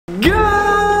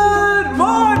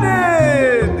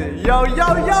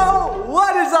Yo,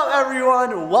 what is up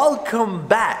everyone? Welcome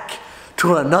back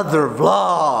to another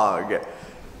vlog.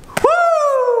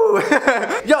 Woo!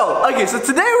 Yo, okay, so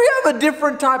today we have a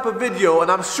different type of video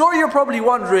and I'm sure you're probably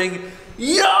wondering,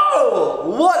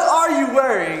 yo, what are you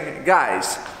wearing?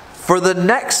 Guys, for the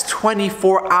next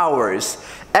 24 hours,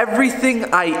 everything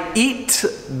I eat,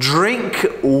 drink,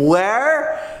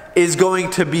 wear is going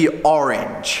to be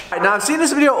orange. Now I've seen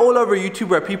this video all over YouTube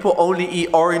where people only eat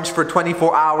orange for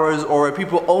 24 hours, or where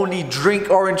people only drink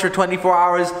orange for 24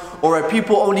 hours, or where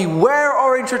people only wear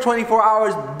orange for 24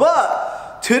 hours,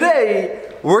 but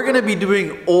today we're gonna be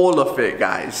doing all of it,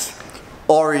 guys.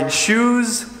 Orange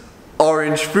shoes,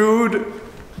 orange food,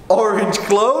 orange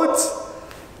clothes,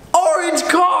 orange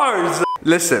cars.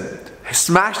 Listen,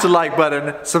 smash the like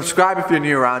button, subscribe if you're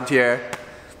new around here.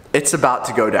 It's about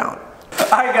to go down.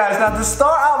 Alright guys, now to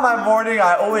start out my morning,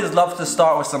 I always love to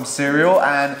start with some cereal,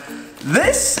 and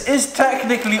this is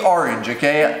technically orange,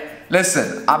 okay?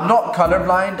 Listen, I'm not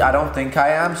colorblind, I don't think I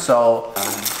am, so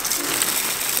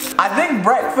I think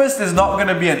breakfast is not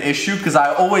gonna be an issue because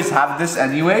I always have this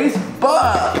anyways,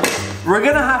 but we're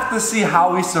gonna have to see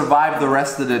how we survive the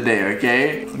rest of the day,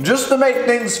 okay? Just to make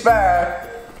things fair,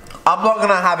 I'm not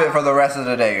gonna have it for the rest of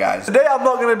the day, guys. Today I'm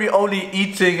not gonna be only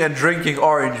eating and drinking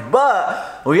orange,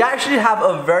 but we actually have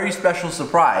a very special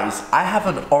surprise. I have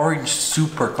an orange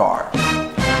supercar.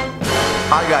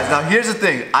 Alright guys, now here's the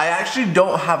thing. I actually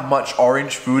don't have much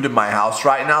orange food in my house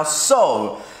right now,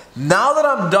 so now that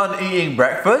I'm done eating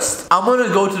breakfast, I'm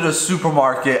gonna go to the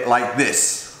supermarket like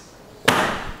this.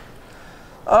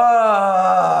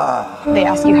 They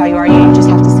ask you how you are, you just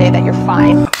have to say that you're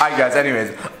fine. Alright guys,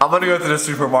 anyways, I'm gonna go to the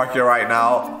supermarket right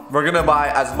now. We're gonna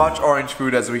buy as much orange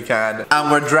food as we can,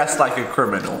 and we're dressed like a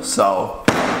criminal, so.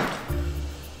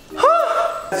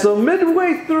 So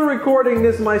midway through recording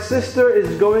this, my sister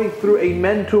is going through a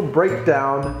mental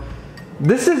breakdown.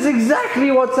 This is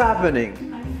exactly what's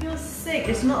happening. I feel sick.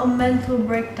 It's not a mental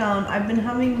breakdown. I've been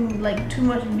having like too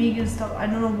much vegan stuff. I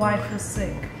don't know why I feel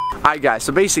sick. Alright guys,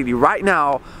 so basically right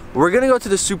now, we're gonna go to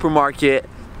the supermarket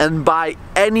and buy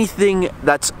anything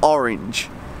that's orange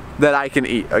that I can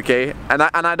eat, okay? And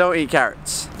I don't eat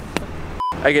carrots.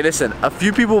 Okay, listen, a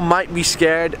few people might be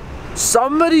scared.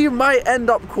 Somebody might end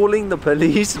up calling the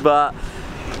police, but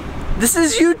this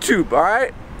is YouTube,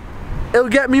 alright? It'll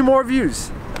get me more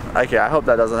views. Okay, I hope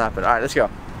that doesn't happen. Alright, let's go.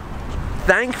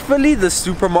 Thankfully, the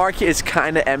supermarket is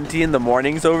kind of empty in the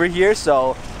mornings over here,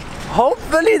 so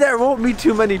hopefully there won't be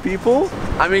too many people.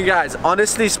 I mean guys,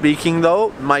 honestly speaking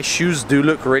though, my shoes do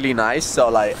look really nice, so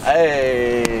like,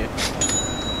 hey.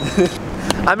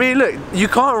 I mean look, you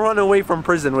can't run away from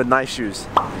prison with nice shoes.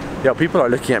 Yo, people are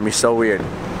looking at me so weird.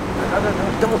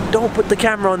 No, don't put the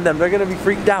camera on them, they're gonna be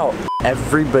freaked out.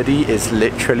 Everybody is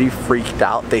literally freaked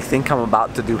out. They think I'm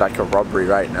about to do like a robbery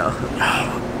right now.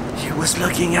 He was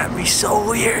looking at me so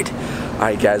weird.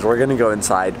 Alright guys, we're gonna go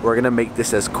inside. We're gonna make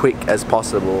this as quick as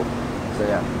possible. So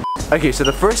yeah. Okay, so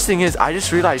the first thing is, I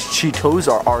just realized Cheetos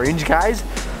are orange, guys.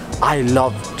 I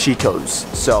love Cheetos.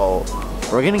 So,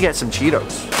 we're gonna get some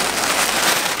Cheetos.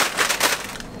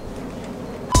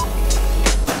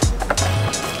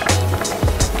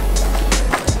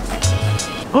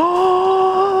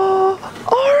 Oh,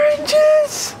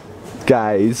 oranges!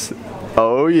 Guys,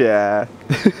 oh yeah.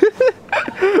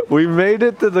 We made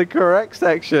it to the correct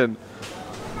section.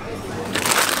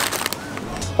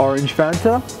 Orange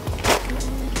Fanta.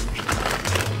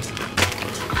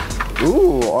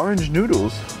 Ooh, orange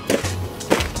noodles.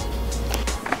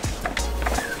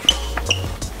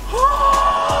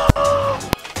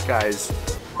 Guys,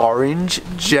 orange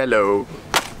Jello.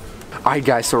 Alright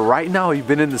guys, so right now we've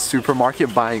been in the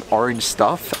supermarket buying orange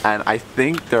stuff, and I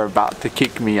think they're about to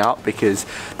kick me out because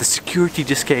the security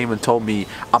just came and told me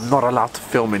I'm not allowed to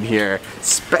film in here,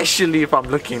 especially if I'm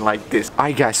looking like this.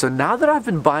 Alright guys, so now that I've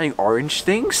been buying orange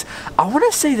things, I want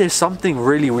to say there's something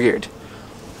really weird.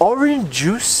 Orange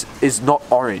juice is not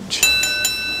orange,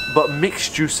 but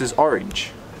mixed juice is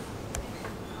orange.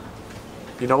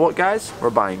 You know what guys? We're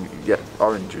buying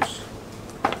orange juice.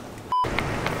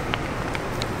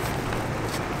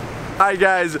 Alright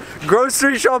guys,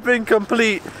 grocery shopping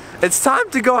complete. It's time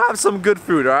to go have some good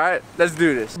food, alright? Let's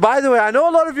do this. By the way, I know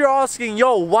a lot of you are asking,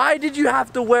 yo, why did you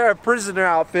have to wear a prisoner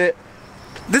outfit?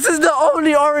 This is the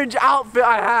only orange outfit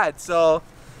I had, so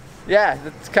yeah,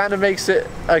 that kind of makes it.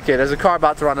 Okay, there's a car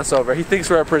about to run us over. He thinks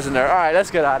we're a prisoner. Alright,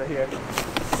 let's get out of here.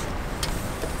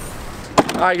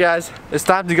 Alright guys, it's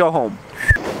time to go home.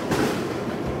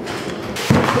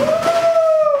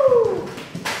 Woo!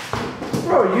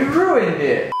 Bro, you ruined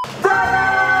it.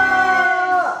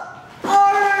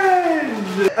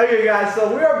 Orange! Okay guys,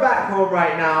 so we are back home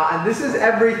right now, and this is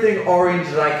everything orange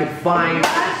that I could find.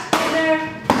 Lunch, dinner,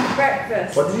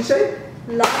 breakfast. What did you say?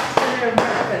 Lunch, dinner,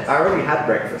 breakfast. I already had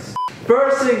breakfast.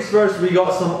 First things first, we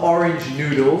got some orange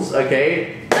noodles,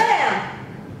 okay? Bam!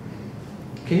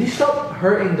 Can you stop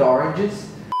hurting the oranges?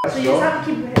 So you just have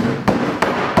to keep hitting.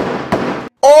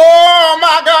 Oh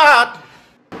my god!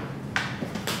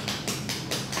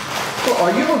 So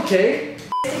are you okay?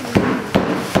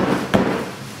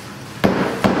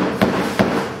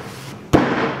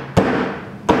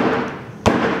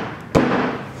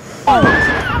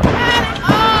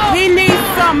 He needs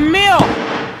some milk.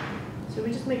 So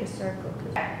we just make a circle.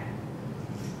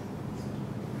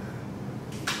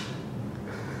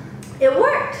 It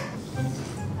worked.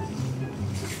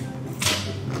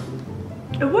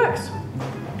 It works.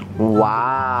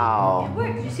 Wow. It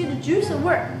works. You see the juice? It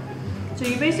worked. So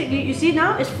you basically, you see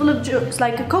now, it's full of juice. It's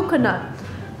like a coconut.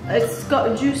 It's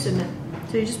got juice in it.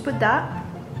 So you just put that.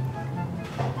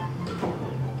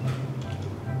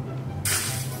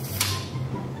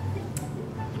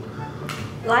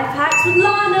 Life hacks with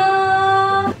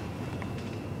Lana.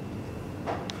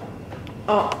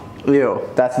 Oh. Ew,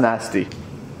 that's nasty.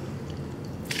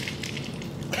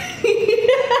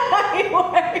 It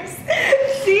works.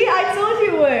 See, I told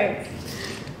you it works.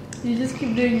 You just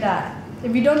keep doing that.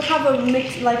 If you don't have a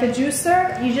mix, like a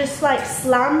juicer, you just like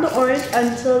slam the orange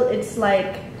until it's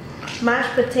like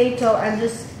mashed potato and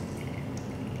just,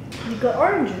 you got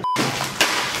oranges.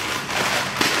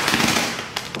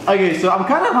 Okay, so I'm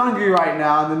kind of hungry right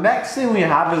now, and the next thing we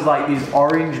have is like these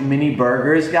orange mini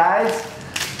burgers, guys.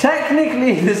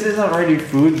 Technically, this isn't really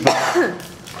food, but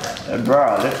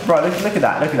bro, look at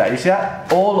that, you see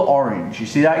that? All orange, you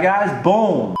see that, guys?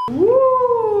 Boom!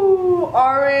 Woo!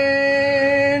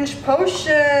 Orange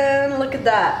potion, look at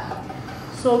that.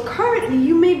 So currently,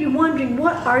 you may be wondering,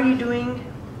 what are you doing?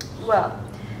 Well,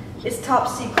 it's top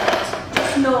secret.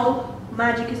 Just know,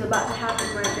 magic is about to happen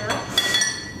right now.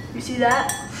 You see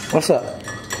that? What's up?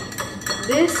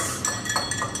 This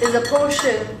is a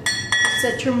potion to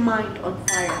set your mind on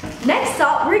fire. Next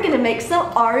up, we're gonna make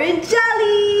some orange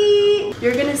jelly.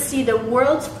 You're gonna see the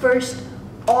world's first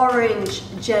orange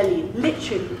jelly.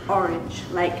 Literally orange.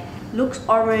 Like, looks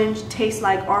orange, tastes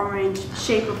like orange,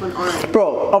 shape of an orange.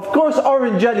 Bro, of course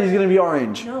orange jelly is gonna be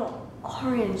orange. No,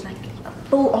 orange, like a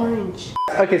full orange.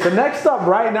 Okay, so next up,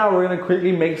 right now, we're gonna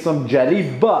quickly make some jelly,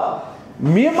 but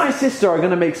me and my sister are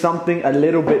gonna make something a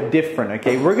little bit different,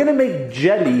 okay? We're gonna make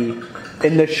jelly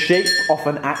in the shape of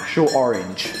an actual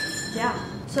orange. Yeah.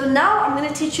 So now I'm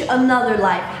gonna teach you another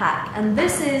life hack, and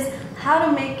this is how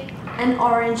to make an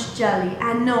orange jelly.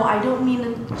 And no, I don't mean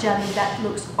a jelly that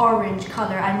looks orange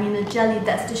color. I mean a jelly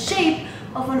that's the shape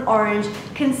of an orange.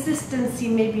 Consistency,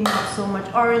 maybe not so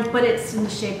much orange, but it's in the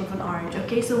shape of an orange,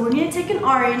 okay? So we're gonna take an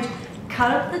orange,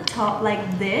 cut up the top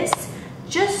like this,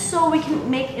 just so we can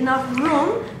make enough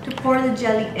room to pour the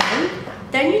jelly in.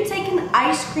 Then you take an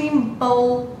ice cream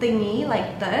bowl thingy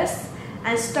like this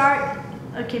and start,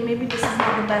 okay, maybe this is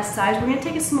not the best size. We're gonna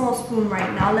take a small spoon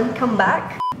right now. Let me come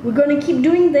back. We're gonna keep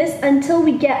doing this until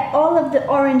we get all of the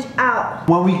orange out.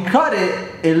 When we cut it,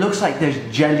 it looks like there's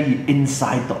jelly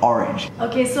inside the orange.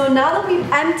 Okay, so now that we've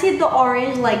emptied the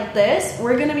orange like this,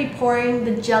 we're gonna be pouring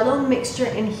the jello mixture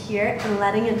in here and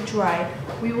letting it dry.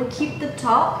 We will keep the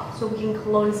top so we can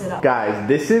close it up. Guys,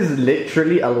 this is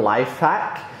literally a life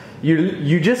hack.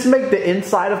 You just make the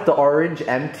inside of the orange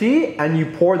empty and you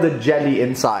pour the jelly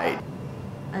inside.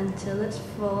 Until it's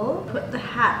full. Put the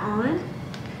hat on.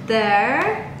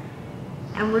 There.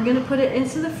 And we're gonna put it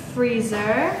into the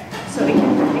freezer so we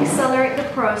can accelerate the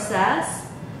process.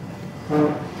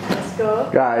 Let's go.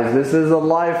 Guys, this is a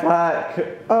life hack.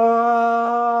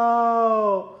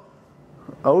 Oh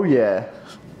yeah.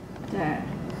 There.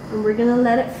 And we're gonna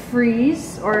let it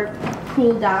freeze or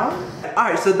cool down.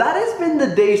 Alright, so that has been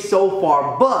the day so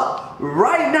far, but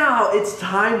right now it's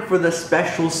time for the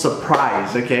special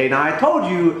surprise, okay? Now I told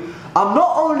you, I'm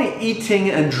not only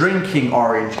eating and drinking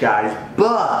orange, guys,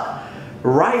 but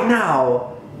right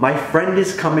now, my friend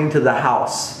is coming to the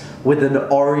house with an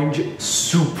orange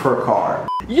supercar.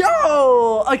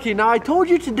 Yo! Okay, now I told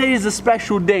you today is a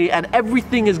special day and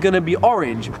everything is gonna be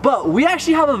orange, but we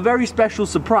actually have a very special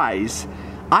surprise.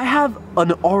 I have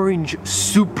an orange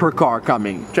supercar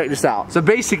coming. Check this out. So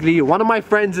basically, one of my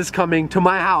friends is coming to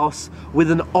my house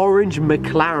with an orange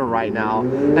McLaren right now,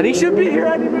 and he should be here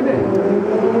any minute.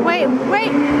 Wait.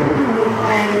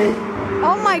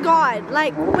 Oh my god,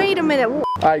 like, wait a minute.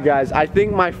 Alright guys, I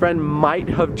think my friend might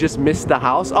have just missed the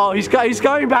house. Oh, he's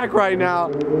coming back right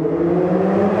now.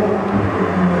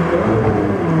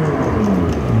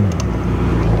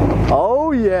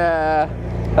 Oh yeah.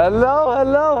 Hello,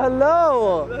 hello,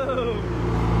 hello. Hello.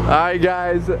 Alright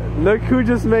guys, look who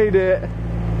just made it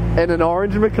in an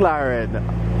orange McLaren.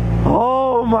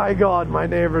 Oh my god, my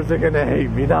neighbors are gonna hate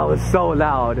me. That was so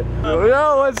loud.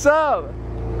 Yo, what's up?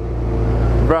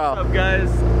 Bro. What's up guys?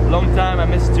 Long time, I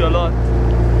missed you a lot.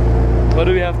 What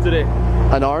do we have today?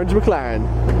 An orange McLaren.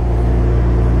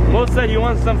 Mo said you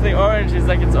want something orange, it's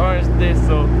like it's orange today,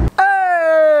 so.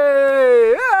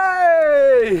 Hey!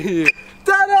 Hey!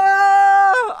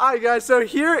 Ta-da! Alright guys, so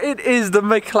here it is. The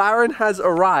McLaren has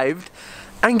arrived.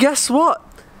 And guess what?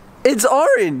 It's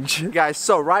orange. Guys,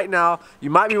 so right now, you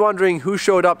might be wondering who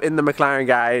showed up in the McLaren,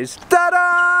 guys.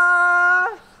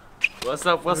 Ta-da! What's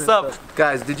up, what's up?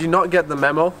 Guys, did you not get the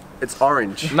memo? It's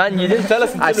orange. Man, you didn't tell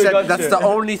us until I we got said that's here. the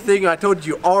only thing I told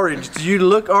you, orange. Do you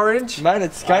look orange? Man,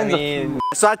 it's kind of...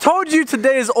 So I told you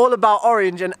today is all about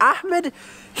orange, and Ahmed,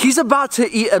 he's about to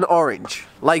eat an orange.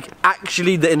 Like,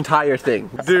 actually the entire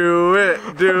thing. Do it,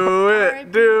 do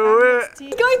it, do it.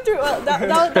 Going through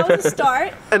that was a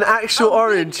start. An actual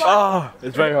orange. Oh,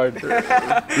 it's very hard.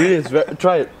 Really, it's very...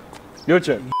 Try it. Your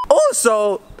turn.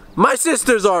 Also, my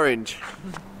sister's orange.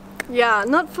 Yeah,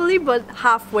 not fully, but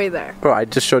halfway there. Bro, I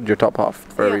just showed your top half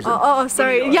for a reason. Oh,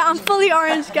 sorry. Yeah, I'm fully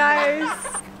orange, guys.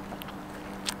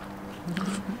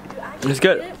 It's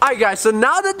good. Alright guys, so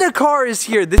now that the car is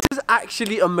here, this is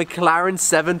actually a McLaren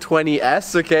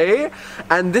 720S, okay?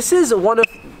 And this is one of...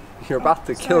 You're about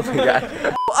to kill me, guy.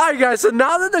 Alright guys, so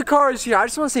now that the car is here, I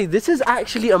just want to say this is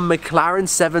actually a McLaren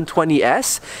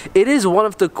 720S. It is one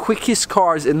of the quickest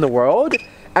cars in the world.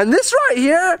 And this right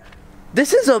here,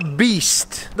 this is a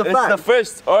beast. It's the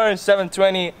first orange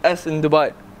 720S in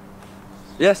Dubai.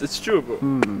 Yes, it's true, bro.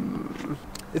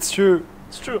 It's true.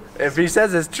 It's true. If he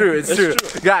says it's true, it's true.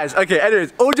 Guys, okay,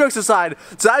 anyways, all jokes aside,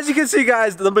 so as you can see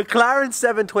guys, the McLaren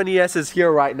 720S is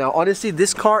here right now. Honestly,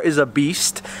 this car is a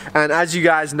beast. And as you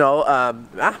guys know,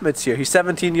 Ahmed's here. He's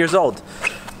 17 years old.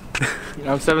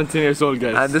 I'm 17 years old,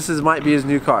 guys. And this might be his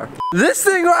new car. This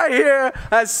thing right here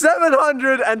has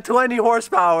 720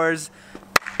 horsepower.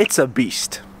 It's a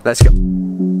beast. Let's go.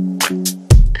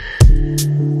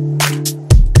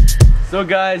 So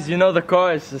guys, you know the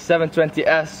car is a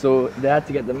 720S, so they had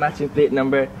to get the matching plate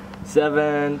number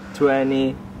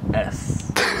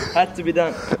 720S. Had to be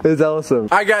done. It's awesome.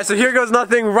 Alright guys, so here goes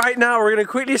nothing. Right now we're gonna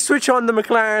quickly switch on the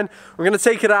McLaren. We're gonna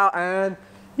take it out and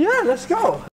yeah, let's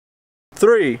go.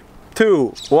 3,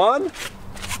 2, 1.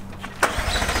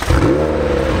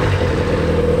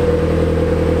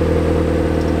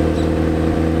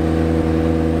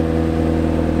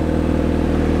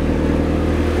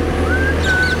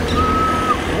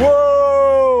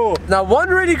 Now one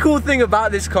really cool thing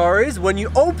about this car is when you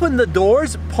open the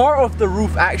doors, part of the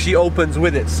roof actually opens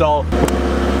with it. So,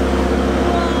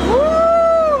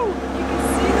 woo!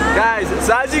 Guys,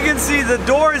 so as you can see, the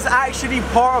door is actually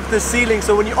part of the ceiling.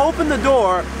 So when you open the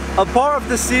door, a part of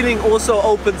the ceiling also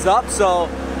opens up. So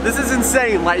this is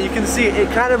insane. Like you can see, it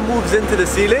kind of moves into the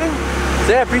ceiling.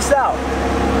 So yeah, peace out.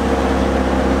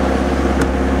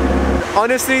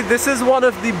 Honestly, this is one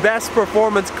of the best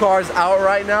performance cars out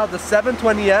right now. The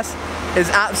 720S is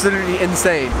absolutely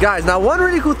insane. Guys, now one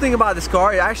really cool thing about this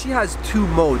car, it actually has two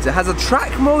modes. It has a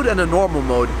track mode and a normal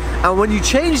mode. And when you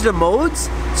change the modes,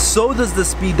 so does the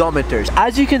speedometer.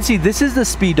 As you can see, this is the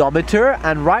speedometer,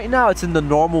 and right now it's in the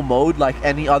normal mode like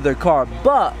any other car.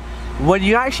 But when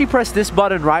you actually press this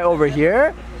button right over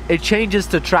here, it changes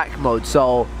to track mode.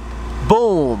 So,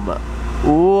 boom.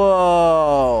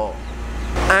 Whoa.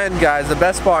 And guys, the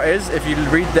best part is, if you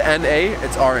read the NA,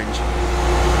 it's orange.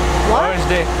 What? Orange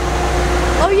day.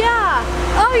 Oh yeah!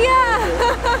 Oh yeah!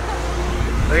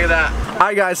 Look at that.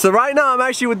 Alright guys, so right now I'm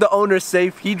actually with the owner's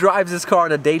safe. He drives this car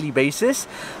on a daily basis.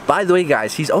 By the way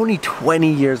guys, he's only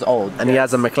 20 years old and he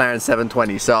has a McLaren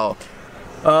 720, so...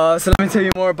 So let me tell you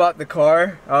more about the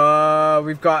car.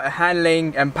 We've got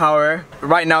handling and power.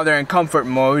 Right now they're in comfort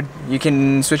mode. You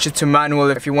can switch it to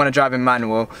manual if you want to drive in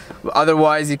manual.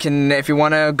 Otherwise you can, if you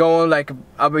want to go like,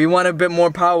 you want a bit more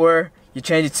power, you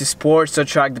change it to sports or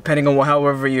track depending on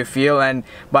however you feel, and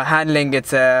by handling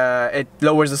it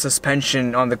lowers the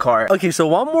suspension on the car. Okay, so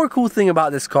one more cool thing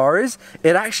about this car is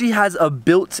it actually has a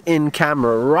built-in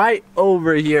camera right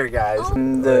over here, guys.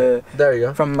 There you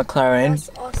go. From McLaren. That's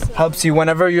awesome. Helps you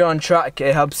whenever you're on track.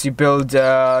 It helps you build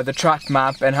the track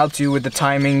map and helps you with the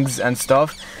timings and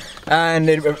stuff. And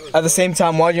at the same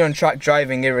time, while you're on track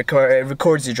driving, it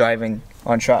records you driving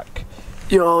on track.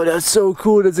 Yo, that's so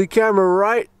cool. There's a camera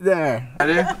right there.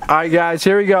 Alright guys,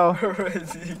 here we go.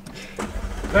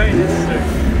 Very necessary.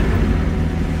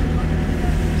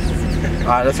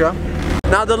 Alright, let's go.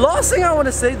 Now the last thing I want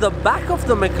to say, the back of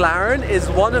the McLaren is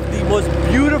one of the most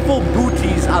beautiful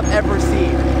booties I've ever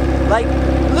seen. Like,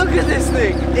 look at this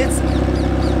thing. It's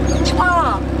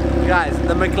guys,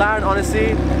 the McLaren,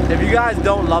 honestly, if you guys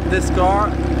don't love this car,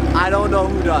 I don't know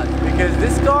who does, because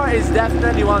this car is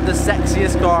definitely one of the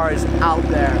sexiest cars out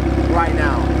there right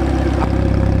now.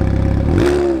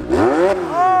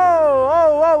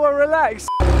 Oh, relax.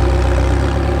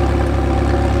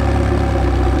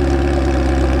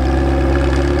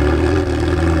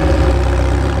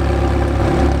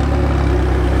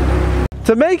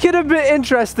 To make it a bit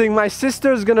interesting, my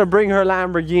sister's gonna bring her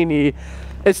Lamborghini.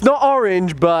 It's not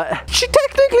orange, but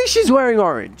she's wearing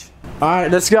orange. All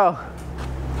right, let's go.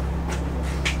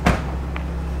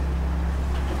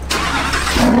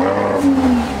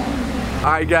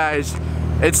 All right, guys,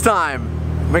 it's time.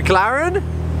 McLaren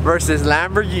versus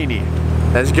Lamborghini.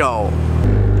 Let's go.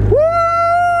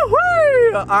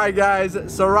 Woo-wee! All right, guys,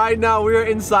 so right now we're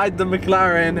inside the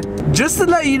McLaren. Just to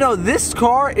let you know, this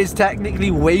car is technically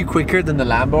way quicker than the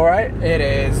Lambo, right? It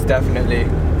is, definitely.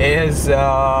 It is,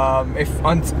 if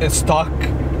on a stock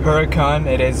Huracan,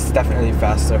 it is definitely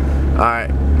faster. Alright,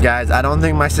 guys, I don't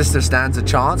think my sister stands a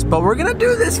chance, but we're gonna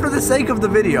do this for the sake of the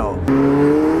video.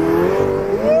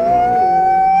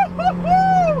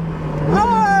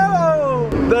 Oh!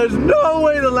 There's no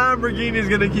way the Lamborghini is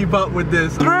gonna keep up with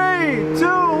this. 3, 2,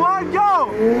 1, go!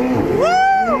 Woo!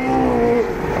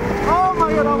 Oh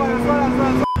my god, oh my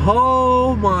god,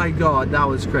 oh my god, that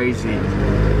was crazy.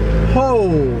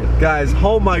 Oh, guys,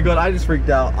 oh my god, I just freaked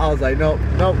out. I was like, nope,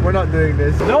 we're not doing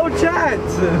this. No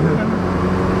chance.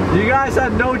 You guys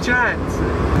had no chance.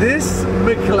 This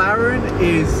McLaren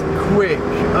is quick.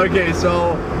 Okay,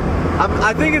 so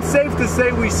I think it's safe to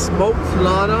say we smoked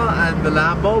Lana and the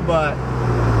Lambo, but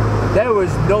there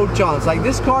was no chance. Like,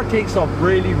 this car takes off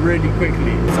really, really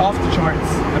quickly. It's off the charts.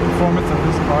 The performance of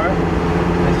this car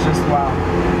is just wow.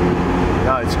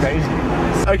 No, it's crazy.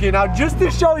 Okay, now just to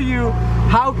show you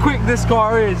how quick this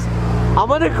car is, I'm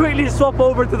gonna quickly swap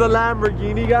over to the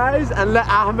Lamborghini, guys, and let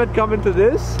Ahmed come into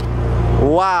this.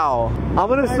 Wow. I'm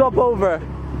gonna swap over.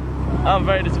 I'm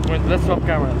very disappointed. Let's swap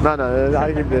cameras. No,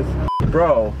 I get this.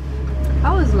 Bro.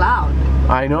 That was loud.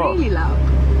 I know. Really loud.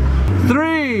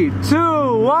 3,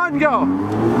 2, 1, go.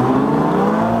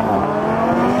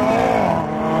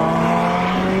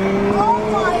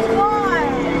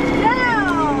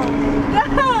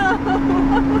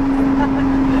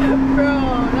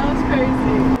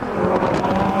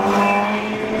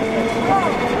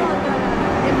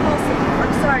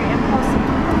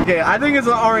 Okay, I think it's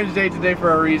an orange day today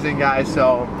for a reason, guys,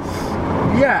 so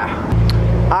yeah.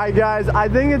 Alright, guys, I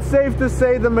think it's safe to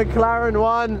say the McLaren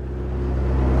won.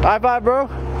 High five, bro.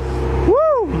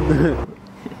 Woo!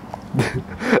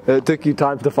 It took you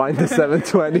time to find the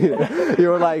 720. You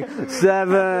were like,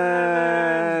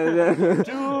 7.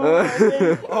 2.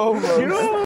 Oh,